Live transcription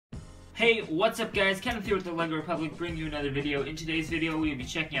Hey, what's up guys? Kenneth here with the LEGO Republic, bringing you another video. In today's video, we will be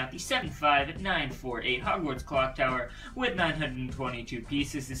checking out the 75948 Hogwarts Clocktower with 922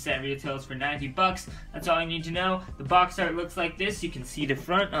 pieces. This set retails for $90. That's all you need to know. The box art looks like this. You can see the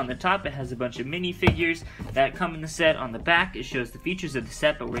front on the top. It has a bunch of minifigures that come in the set. On the back, it shows the features of the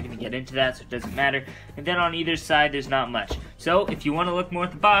set, but we're going to get into that, so it doesn't matter. And then on either side, there's not much. So, if you want to look more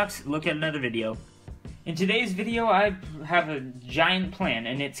at the box, look at another video. In today's video, I have a giant plan,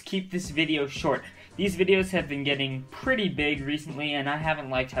 and it's keep this video short. These videos have been getting pretty big recently, and I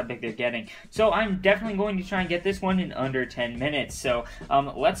haven't liked how big they're getting. So I'm definitely going to try and get this one in under 10 minutes. So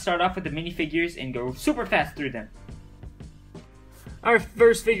let's start off with the minifigures and go super fast through them. Our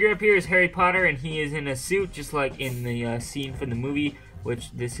first figure up here is Harry Potter, and he is in a suit, just like in the scene from the movie,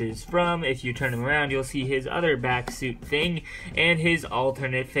 which this is from. If you turn him around, you'll see his other back suit thing, and his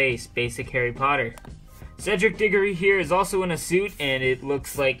alternate face, basic Harry Potter. Cedric Diggory here is also in a suit, and it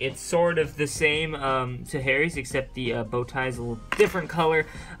looks like it's sort of the same to Harry's, except the bow tie is a little different color.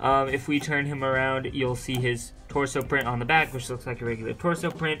 If we turn him around, you'll see his torso print on the back, which looks like a regular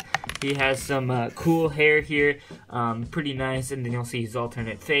torso print. He has some cool hair here, pretty nice, and then you'll see his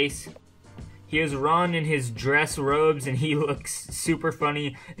alternate face. Here's Ron in his dress robes, and he looks super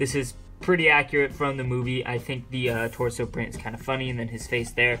funny. This is pretty accurate from the movie. I think the torso print is kind of funny, and then his face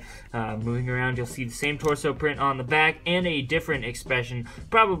there. Moving around, you'll see the same torso print on the back and a different expression,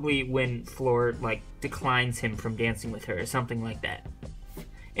 probably when Fleur declines him from dancing with her or something like that.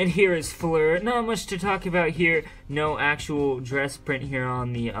 And here is Fleur. Not much to talk about here. No actual dress print here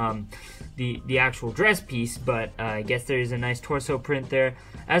on the actual dress piece, but I guess there is a nice torso print there.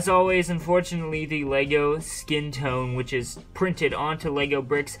 As always, unfortunately, the LEGO skin tone, which is printed onto LEGO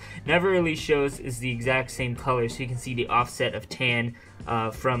bricks, never really shows is the exact same color, so you can see the offset of tan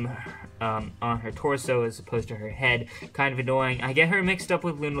from on her torso as opposed to her head. Kind of annoying. I get her mixed up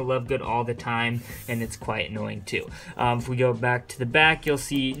with Luna Lovegood all the time, and it's quite annoying too. If we go back to the back, you'll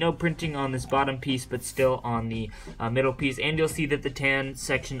see no printing on this bottom piece, but still on the middle piece, and you'll see that the tan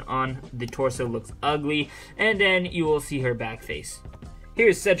section on the torso looks ugly, and then you will see her back face.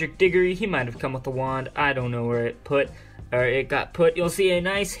 Here's Cedric Diggory. He might have come with a wand. I don't know where it got put. You'll see a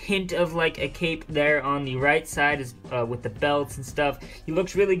nice hint of like a cape there on the right side with the belts and stuff. He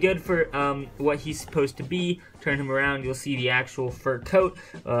looks really good for what he's supposed to be. Turn him around, you'll see the actual fur coat,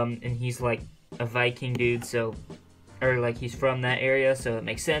 and he's like a Viking dude, so or like he's from that area, so it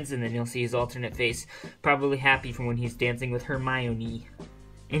makes sense. And then you'll see his alternate face, probably happy from when he's dancing with Hermione.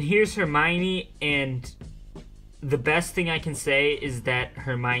 And here's Hermione, and the best thing I can say is that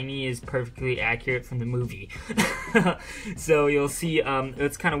Hermione is perfectly accurate from the movie. So you'll see,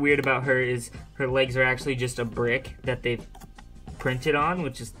 what's kind of weird about her is her legs are actually just a brick that they've printed on,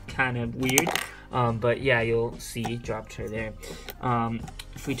 which is kind of weird. But yeah, you'll see, dropped her there.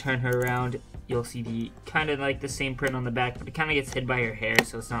 If we turn her around, you'll see the kind of like the same print on the back, but it kind of gets hid by her hair,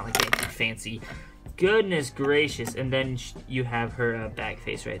 so it's not like anything fancy. Goodness gracious, and then you have her back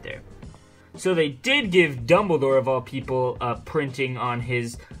face right there. So they did give Dumbledore, of all people, printing on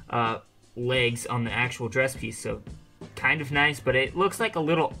his legs on the actual dress piece, so kind of nice, but it looks like a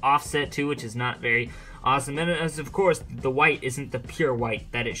little offset too, which is not very awesome. And as of course, the white isn't the pure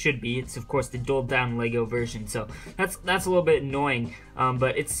white that it should be. It's of course the dulled down LEGO version, so that's a little bit annoying.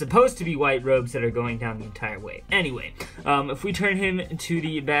 But it's supposed to be white robes that are going down the entire way. Anyway, if we turn him to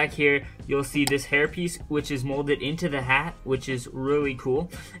the back here, you'll see this hairpiece, which is molded into the hat, which is really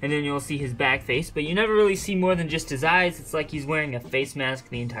cool. And then you'll see his back face, but you never really see more than just his eyes. It's like he's wearing a face mask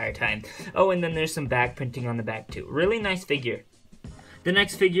the entire time. Oh, and then there's some back printing on the back too. Really nice figure. The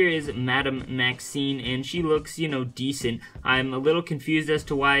next figure is Madame Maxine, and she looks, you know, decent. I'm a little confused as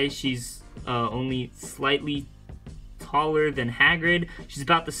to why she's only slightly taller than Hagrid. She's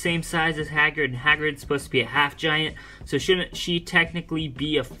about the same size as Hagrid, and Hagrid's supposed to be a half giant, so shouldn't she technically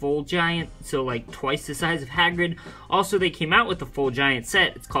be a full giant, so like twice the size of Hagrid? Also, they came out with a full giant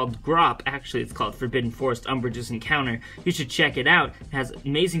set. It's called Grop. Actually, it's called Forbidden Forest Umbridge's Encounter. You should check it out. It has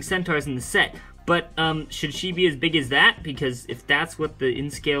amazing centaurs in the set. But should she be as big as that? Because if that's what the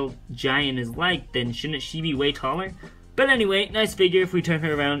in-scale giant is like, then shouldn't she be way taller? But anyway, nice figure. If we turn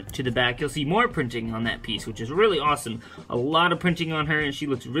her around to the back, you'll see more printing on that piece, which is really awesome. A lot of printing on her, and she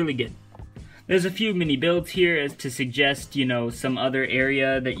looks really good. There's a few mini builds here as to suggest, you know, some other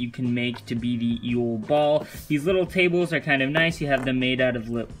area that you can make to be the Yule Ball. These little tables are kind of nice. You have them made out of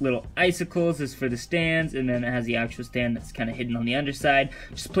little icicles as for the stands, and then it has the actual stand that's kind of hidden on the underside.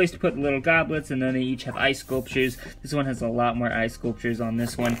 Just a place to put the little goblets, and then they each have ice sculptures. This one has a lot more ice sculptures on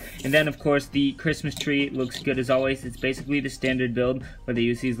this one. And then, of course, the Christmas tree looks good as always. It's basically the standard build where they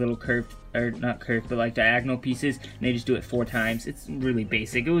use these little curved or not curved, but like diagonal pieces, and they just do it 4 times. It's really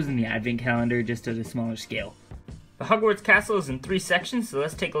basic. It was in the advent calendar, just at a smaller scale. The Hogwarts castle is in 3 sections, so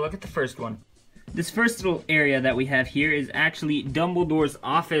let's take a look at the first one. This first little area that we have here is actually Dumbledore's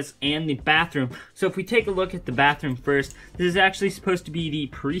office and the bathroom. So if we take a look at the bathroom first, this is actually supposed to be the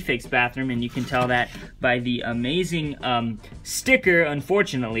prefix bathroom, and you can tell that by the amazing sticker.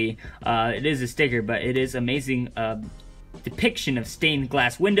 Unfortunately, it is a sticker, but it is amazing depiction of stained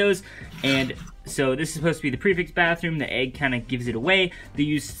glass windows. And so this is supposed to be the prefix bathroom. The egg kind of gives it away. They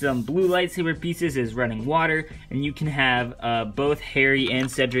use some blue lightsaber pieces as running water, and you can have both Harry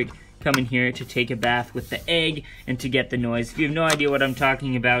and Cedric come in here to take a bath with the egg and to get the noise. If you have no idea what I'm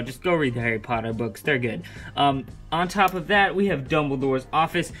talking about, just go read the Harry Potter books. They're good. On top of that, we have Dumbledore's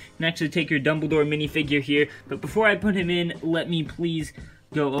office. You can actually take your Dumbledore minifigure here, but before I put him in, let me please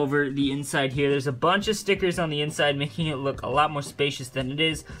go over the inside here. There's a bunch of stickers on the inside, making it look a lot more spacious than it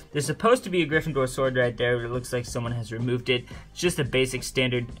is. There's supposed to be a Gryffindor sword right there, but it looks like someone has removed it. It's just a basic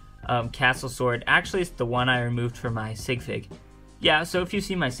standard castle sword. Actually, it's the one I removed for my sig fig. Yeah, so if you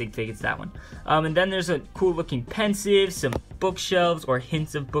see my sig fig, it's that one. And then there's a cool looking pensive, some bookshelves or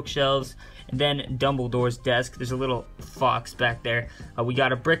hints of bookshelves, and then Dumbledore's desk. There's a little fox back there. We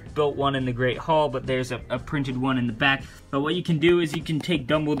got a brick built one in the Great Hall, but there's a printed one in the back. But what you can do is you can take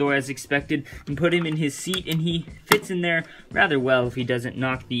Dumbledore as expected and put him in his seat, and he fits in there rather well if he doesn't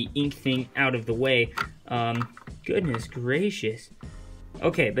knock the ink thing out of the way. Goodness gracious.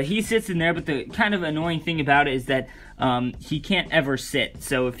 Okay, but he sits in there, but the kind of annoying thing about it is that he can't ever sit.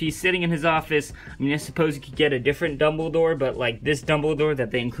 So if he's sitting in his office, I mean, I suppose you could get a different Dumbledore, but like this Dumbledore that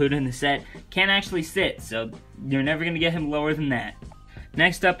they include in the set can't actually sit, so you're never going to get him lower than that.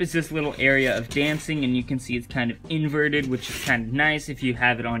 Next up is this little area of dancing, and you can see it's kind of inverted, which is kind of nice if you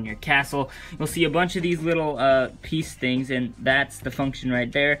have it on your castle. You'll see a bunch of these little piece things, and that's the function right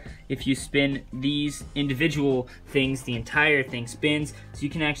there. If you spin these individual things, the entire thing spins, so you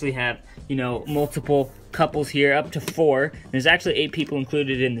can actually have, you know, multiple couples here, up to 4. There's actually 8 people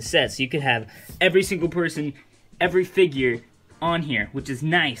included in the set, so you could have every single person, every figure on here, which is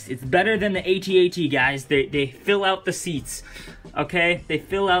nice. It's better than the AT-AT, guys. They fill out the seats, okay? They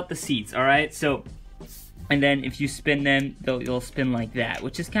fill out the seats, all right? So, and then if you spin them, they'll spin like that,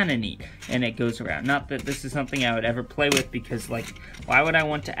 which is kind of neat, and it goes around. Not that this is something I would ever play with, because, like, why would I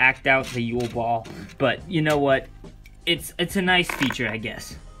want to act out the Yule Ball? But you know what? It's a nice feature, I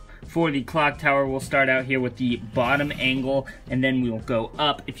guess. For the clock tower, we'll start out here with the bottom angle, and then we'll go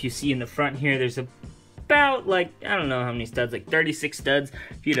up. If you see in the front here, there's about, like, I don't know how many studs, like 36 studs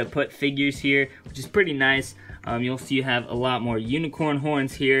for you to put figures here, which is pretty nice. You'll see you have a lot more unicorn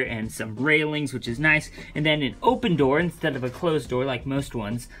horns here and some railings, which is nice, and then an open door instead of a closed door like most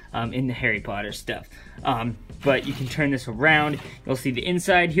ones in the Harry Potter stuff. But you can turn this around. You'll see the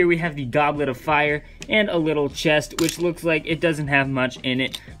inside. Here we have the Goblet of Fire and a little chest, which looks like it doesn't have much in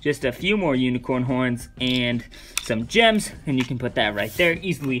it. Just a few more unicorn horns and some gems, and you can put that right there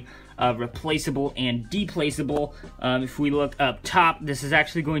easily. Replaceable and deplaceable. If we look up top, this is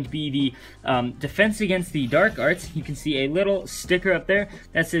actually going to be the Defense Against the Dark Arts. You can see a little sticker up there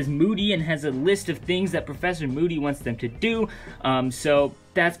that says Moody and has a list of things that Professor Moody wants them to do. So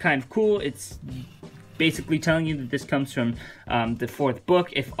that's kind of cool. It's basically telling you that this comes from the 4th book.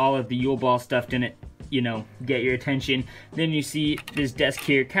 If all of the Yule Ball stuff didn't, you know, get your attention. Then you see this desk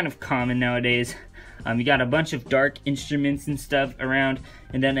here, kind of common nowadays. You got a bunch of dark instruments and stuff around,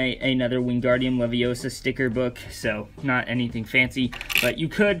 and then another Wingardium Leviosa sticker book, so not anything fancy. But you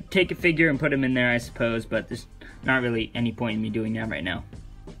could take a figure and put him in there, I suppose, but there's not really any point in me doing that right now.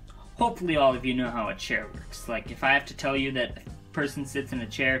 Hopefully all of you know how a chair works. Like, if I have to tell you that a person sits in a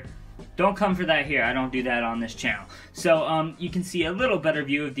chair, don't come for that here. I don't do that on this channel. So you can see a little better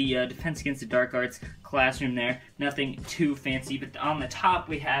view of the Defense Against the Dark Arts classroom there. Nothing too fancy, but on the top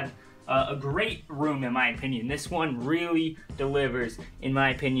we have a great room, in my opinion. This one really delivers, in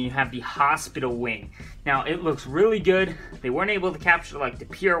my opinion. You have the hospital wing. Now, it looks really good. They weren't able to capture, like, the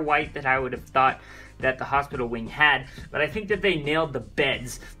pure white that I would have thought that the hospital wing had, but I think that they nailed the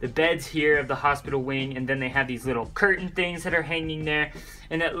beds. The beds here of the hospital wing, and then they have these little curtain things that are hanging there,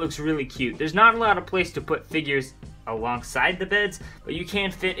 and that looks really cute. There's not a lot of place to put figures alongside the beds, but you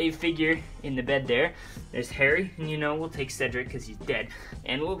can fit a figure in the bed there. There's Harry, and you know, we'll take Cedric because he's dead,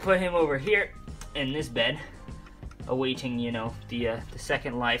 and we'll put him over here in this bed, awaiting, you know, the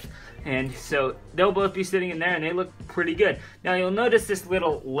second life. And so they'll both be sitting in there, and they look pretty good. Now you'll notice this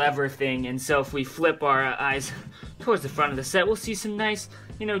little lever thing, and so if we flip our eyes towards the front of the set, we'll see some nice,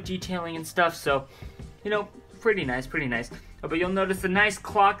 you know, detailing and stuff. So, you know, pretty nice, pretty nice. But you'll notice the nice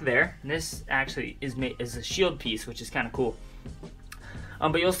clock there. And this actually is a shield piece, which is kind of cool.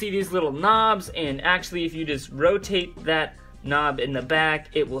 But you'll see these little knobs, and actually if you just rotate that knob in the back,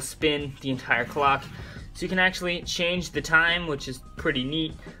 it will spin the entire clock. So you can actually change the time, which is pretty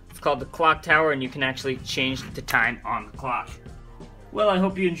neat. It's called the Clocktower, and you can actually change the time on the clock. Well, I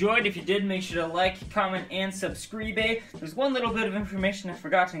hope you enjoyed. If you did, make sure to like, comment, and subscribe. There's one little bit of information I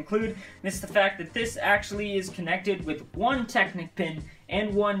forgot to include, and it's the fact that this actually is connected with one Technic pin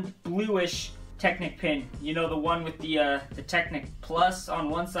and one bluish Technic pin. You know, the one with the Technic Plus on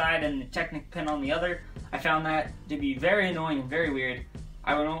one side and the Technic pin on the other. I found that to be very annoying and very weird.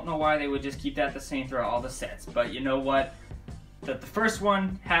 I don't know why they would just keep that the same throughout all the sets, but you know what? The first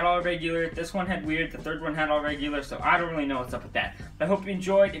one had all regular, this one had weird, the third one had all regular, so I don't really know what's up with that. But I hope you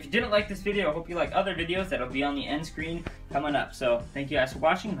enjoyed. If you didn't like this video, I hope you like other videos that'll be on the end screen coming up. So thank you guys for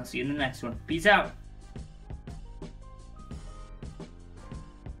watching, I'll see you in the next one. Peace out!